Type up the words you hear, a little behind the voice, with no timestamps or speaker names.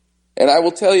I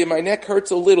will tell you, my neck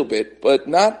hurts a little bit, but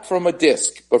not from a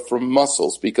disc, but from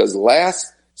muscles, because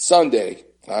last Sunday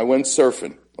I went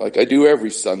surfing like I do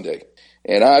every Sunday.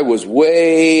 And I was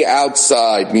way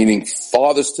outside, meaning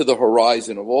farthest to the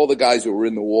horizon of all the guys who were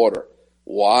in the water.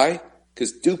 Why?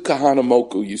 Because Duke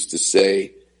Kahanamoku used to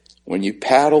say, when you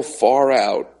paddle far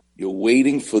out, you're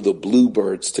waiting for the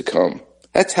bluebirds to come.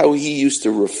 That's how he used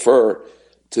to refer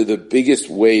to the biggest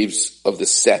waves of the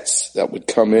sets that would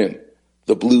come in,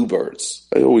 the bluebirds.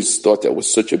 I always thought that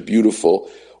was such a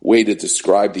beautiful way to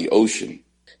describe the ocean.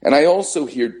 And I also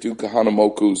hear Duke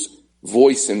Kahanamoku's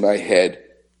voice in my head,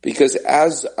 because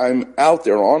as I'm out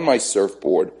there on my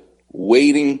surfboard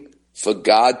waiting for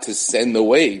God to send the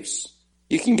waves,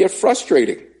 you can get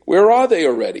frustrating. Where are they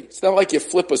already? It's not like you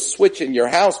flip a switch in your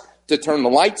house to turn the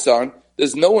lights on.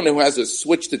 There's no one who has a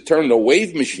switch to turn the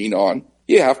wave machine on.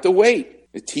 You have to wait.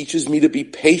 It teaches me to be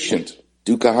patient.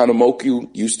 Duke Kahanamoku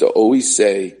used to always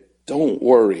say, don't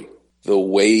worry, the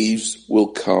waves will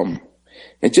come.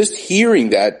 And just hearing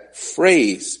that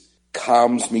phrase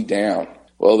calms me down.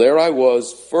 Well, there I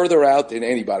was, further out than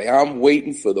anybody. I'm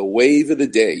waiting for the wave of the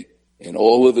day. And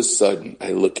all of a sudden,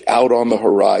 I look out on the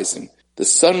horizon. The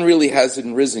sun really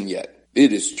hasn't risen yet.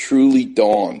 It is truly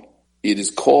dawn. It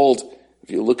is called, if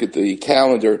you look at the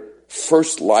calendar,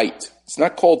 first light. It's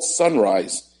not called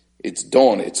sunrise. It's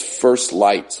dawn. It's first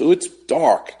light. So it's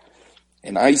dark.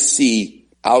 And I see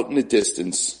out in the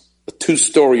distance a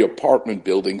 2-story apartment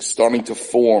building starting to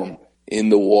form in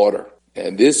the water.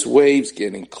 And this wave's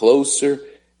getting closer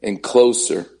and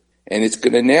closer. And it's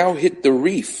going to now hit the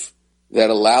reef that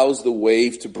allows the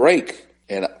wave to break.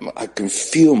 And I can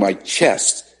feel my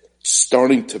chest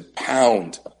starting to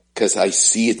pound because I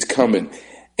see it's coming.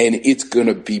 And it's going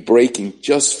to be breaking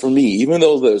just for me. Even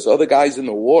though there's other guys in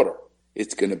the water,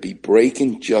 it's going to be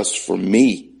breaking just for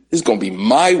me. This is going to be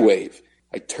my wave.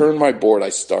 I turn my board. I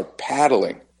start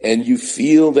paddling. And you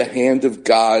feel the hand of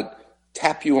God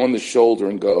tap you on the shoulder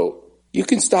and go, you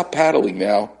can stop paddling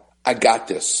now. I got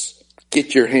this.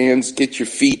 Get your hands, get your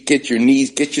feet, get your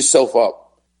knees, get yourself up.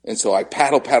 And so I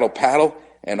paddle,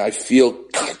 and I feel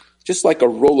just like a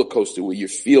roller coaster where you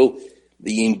feel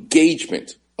the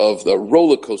engagement of the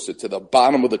roller coaster to the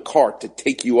bottom of the cart to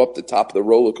take you up the top of the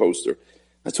roller coaster.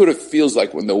 That's what it feels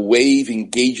like when the wave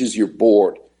engages your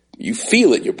board. You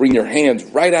feel it. You bring your hands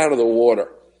right out of the water.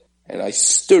 And I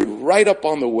stood right up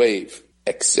on the wave,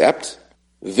 except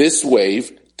this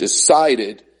wave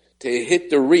decided to hit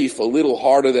the reef a little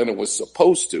harder than it was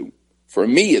supposed to, for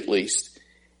me at least,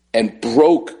 and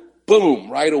broke, boom,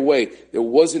 right away. There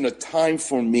wasn't a time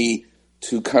for me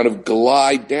to kind of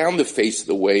glide down the face of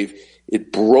the wave.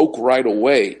 It broke right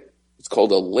away. It's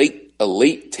called a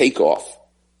late takeoff.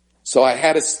 So I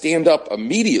had to stand up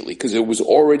immediately because it was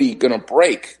already going to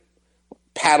break.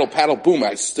 Paddle, boom,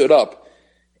 I stood up.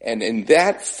 And in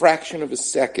that fraction of a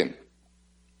second,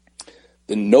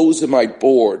 the nose of my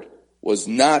board was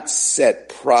not set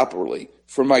properly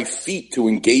for my feet to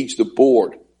engage the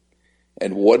board.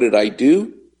 And what did I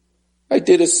do? I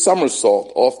did a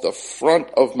somersault off the front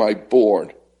of my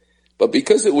board. But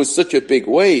because it was such a big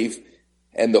wave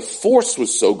and the force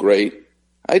was so great,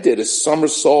 I did a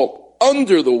somersault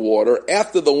under the water.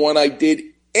 After the one I did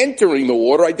entering the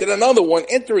water, I did another one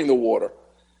entering the water,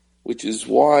 which is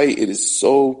why it is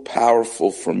so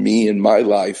powerful for me in my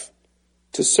life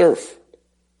to surf.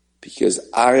 Because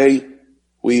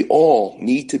we all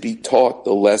need to be taught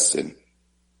the lesson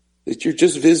that you're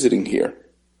just visiting here.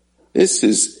 This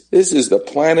is the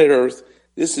planet Earth.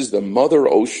 This is the Mother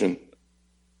Ocean.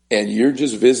 And you're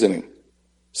just visiting.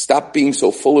 Stop being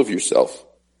so full of yourself.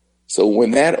 So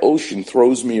when that ocean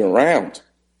throws me around,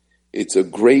 it's a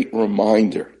great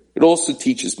reminder. It also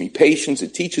teaches me patience.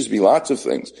 It teaches me lots of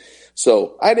things.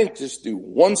 So I didn't just do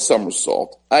one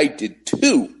somersault. I did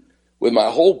 2 with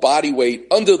my whole body weight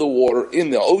under the water in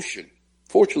the ocean.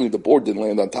 Fortunately, the board didn't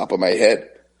land on top of my head.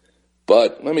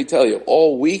 But let me tell you,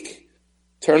 all week,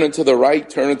 turning to the right,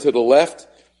 turning to the left,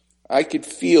 I could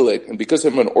feel it. And because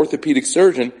I'm an orthopedic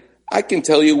surgeon, I can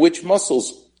tell you which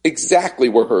muscles exactly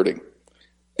were hurting.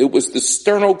 It was the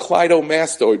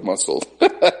sternocleidomastoid muscle.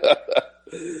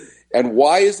 And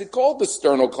why is it called the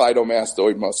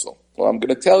sternocleidomastoid muscle? Well, I'm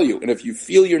going to tell you. And if you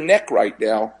feel your neck right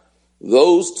now,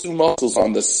 those 2 muscles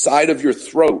on the side of your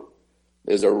throat,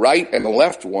 there's a right and a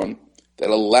left one that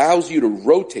allows you to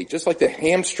rotate, just like the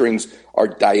hamstrings are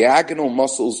diagonal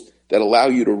muscles that allow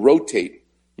you to rotate.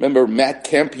 Remember Matt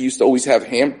Kemp, he used to always have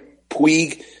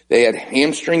Puig, they had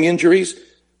hamstring injuries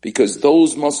because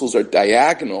those muscles are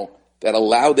diagonal that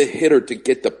allow the hitter to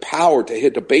get the power to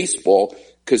hit the baseball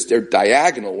because they're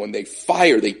diagonal. When they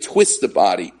fire, they twist the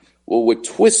body. Well, what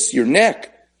twists your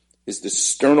neck is the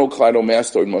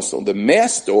sternocleidomastoid muscle. The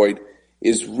mastoid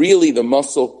is really the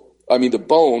the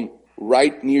bone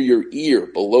right near your ear,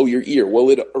 below your ear. Well,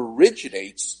 it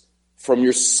originates from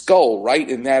your skull, right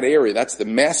in that area. That's the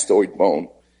mastoid bone.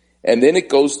 And then it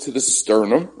goes to the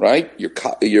sternum, right?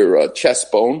 Your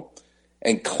chest bone.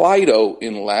 And cleido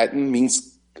in Latin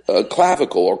means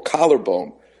clavicle or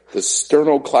collarbone, the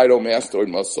sternocleidomastoid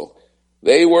muscle.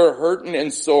 They were hurting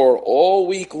and sore all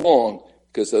week long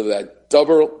because of that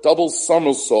double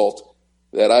somersault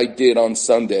that I did on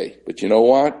Sunday. But you know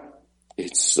what?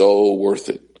 It's so worth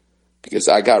it because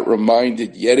I got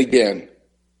reminded yet again,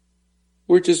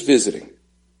 we're just visiting.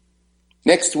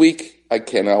 Next week, I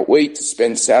cannot wait to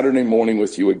spend Saturday morning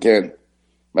with you again.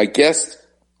 My guest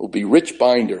will be Rich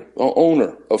Binder, the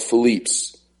owner of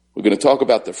Philippe's. We're going to talk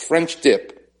about the French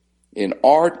dip in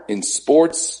art, in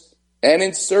sports, and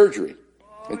in surgery.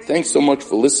 And thanks so much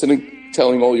for listening,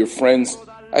 telling all your friends.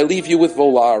 I leave you with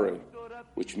Volare,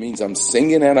 which means I'm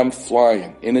singing and I'm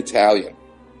flying in Italian.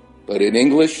 But in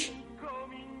English,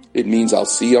 it means I'll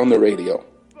see you on the radio.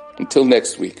 Until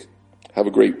next week, have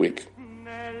a great week.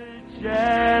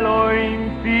 Cielo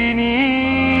infinito,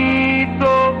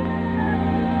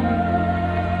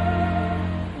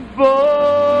 volare,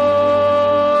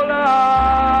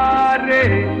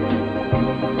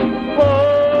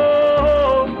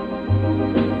 oh,